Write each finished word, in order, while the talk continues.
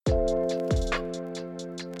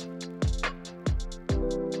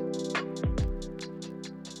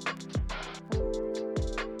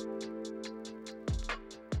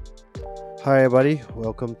Hi, everybody.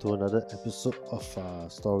 Welcome to another episode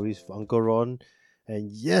of Stories with Uncle Ron. And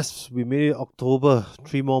yes, we made it October,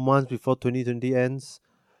 3 more months before 2020 ends.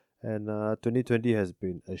 And 2020 has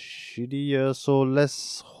been a shitty year, so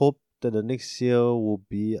let's hope that the next year will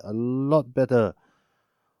be a lot better.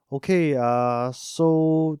 Okay,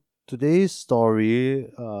 so today's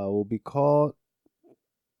story will be called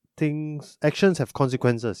Actions Have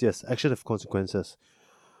Consequences. Yes, Actions Have Consequences.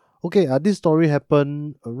 Okay, this story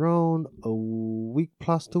happened around a week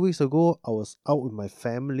plus 2 weeks ago. I was out with my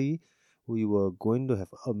family. We were going to have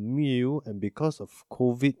a meal, and because of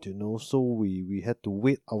COVID, so we had to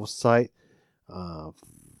wait outside.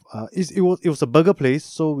 It was a burger place,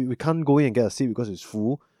 so we can't go in and get a seat because it's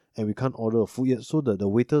full, and we can't order food yet. So the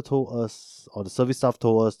waiter told us, or the service staff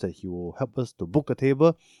told us, that he will help us to book a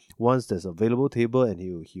table once there's available table, and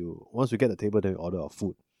he once we get the table, then we order our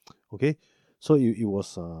food. Okay, so it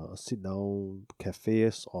was a sit down cafe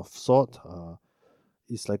of sort.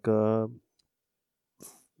 It's like a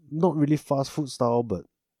not really fast food style, but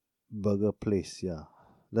burger place. Yeah,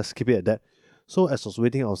 let's keep it at that. So as I was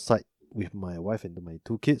waiting outside with my wife and my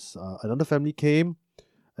two kids, another family came,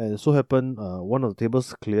 and it so happened one of the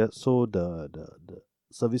tables cleared. So the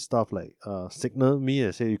service staff signaled me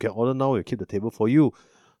and said, "You can order now. We'll keep the table for you."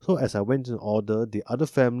 So as I went to order, the other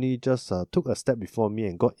family just took a step before me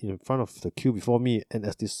and got in front of the queue before me. And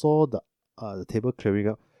as they saw the table clearing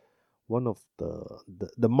up, one of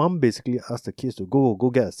the mom basically asked the kids to go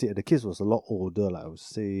get a seat. And the kids was a lot older, like I would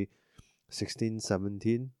say 16,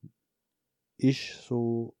 17 ish.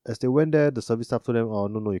 So as they went there, the service staff told them, "Oh,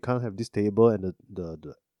 no, you can't have this table." And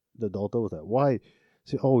the daughter was like, "Why?"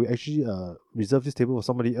 Say, "Oh, we actually reserved this table for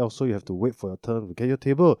somebody else, so you have to wait for your turn to get your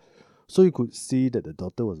table." So you could see that the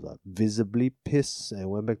daughter was visibly pissed and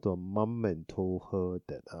went back to her mom and told her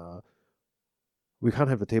that we can't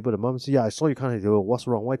have a table. The mom said, "Yeah, I saw you can't have a table. What's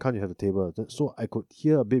wrong? Why can't you have a table?" So I could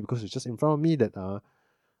hear a bit because it's just in front of me that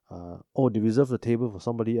oh, they reserved the table for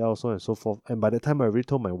somebody else, so on and so forth. And by the time I already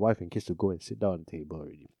told my wife and kids to go and sit down at the table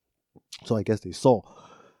already. So I guess they saw.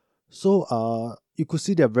 So you could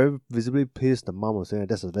see they're very visibly pissed. The mom was saying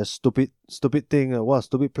that's a very stupid thing. What a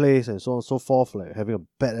stupid place, and so on and so forth. Like having a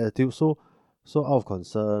bad attitude. So out of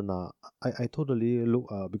concern, I totally look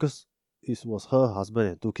because it was her husband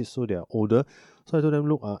and two kids, so they are older. So I told them,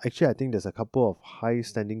 look, actually I think there's a couple of high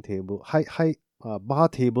bar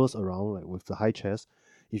tables around, like with the high chairs.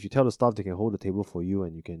 If you tell the staff, they can hold the table for you,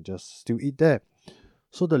 and you can just still eat there.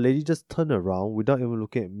 So the lady just turned around without even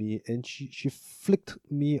looking at me, and she flicked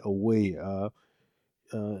me away. Uh,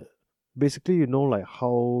 Basically, like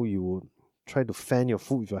how you would try to fan your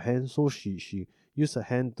food with your hand. So she used her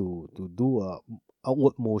hand to do a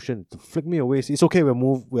outward motion to flick me away. Say, "It's okay,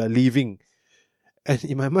 we're leaving." And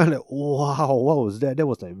in my mind, like, wow, what was that? That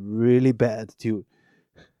was like really bad attitude.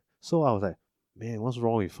 So I was like, man, what's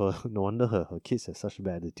wrong with her? No wonder her kids have such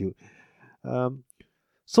bad attitude. Um,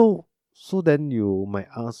 so then you might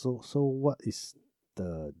ask, so what is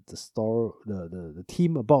the story, the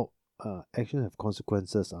theme about action have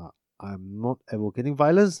consequences? I'm not advocating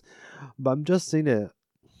violence, but I'm just saying that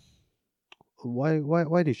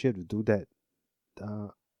why they should have to do that. Uh,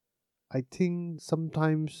 I think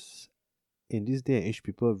sometimes in this day and age,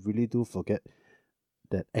 people really do forget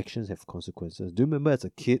that actions have consequences. Do you remember as a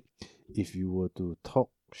kid, if you were to talk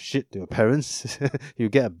shit to your parents, you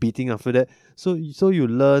get a beating after that. So you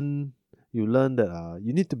learn that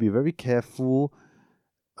you need to be very careful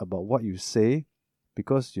about what you say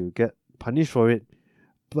because you get punished for it.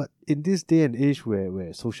 But in this day and age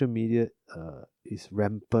where social media is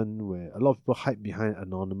rampant, where a lot of people hide behind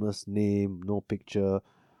anonymous name, no picture,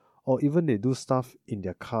 or even they do stuff in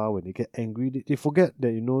their car when they get angry, they forget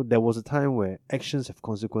that there was a time where actions have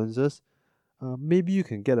consequences. Maybe you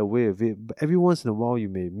can get away with it, but every once in a while you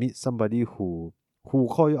may meet somebody who will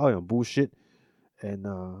call you out on bullshit and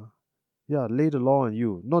yeah, lay the law on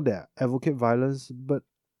you. Not that I advocate violence, but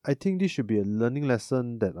I think this should be a learning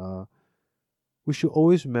lesson that we should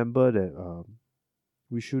always remember that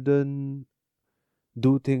we shouldn't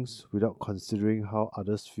do things without considering how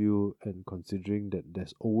others feel and considering that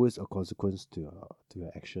there's always a consequence to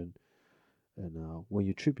your action. And when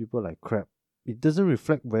you treat people like crap, it doesn't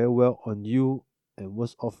reflect very well on you, and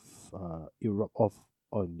worse off, it rub off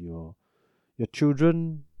on your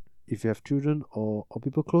children, if you have children, or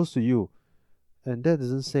people close to you, and that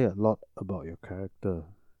doesn't say a lot about your character.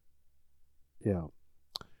 Yeah.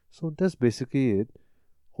 So that's basically it.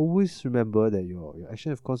 Always remember that your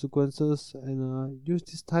action have consequences, and use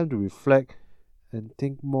this time to reflect and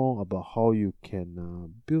think more about how you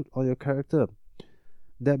can build on your character.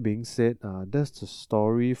 that being said, that's the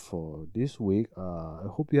story for this week. I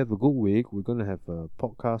hope you have a good week. We're gonna have a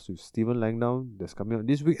podcast with Stephen Langdown that's coming out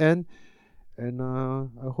this weekend, and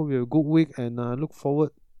I hope you have a good week, and look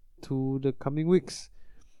forward to the coming weeks.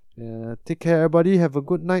 Take care, everybody. Have a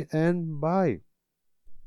good night, and bye.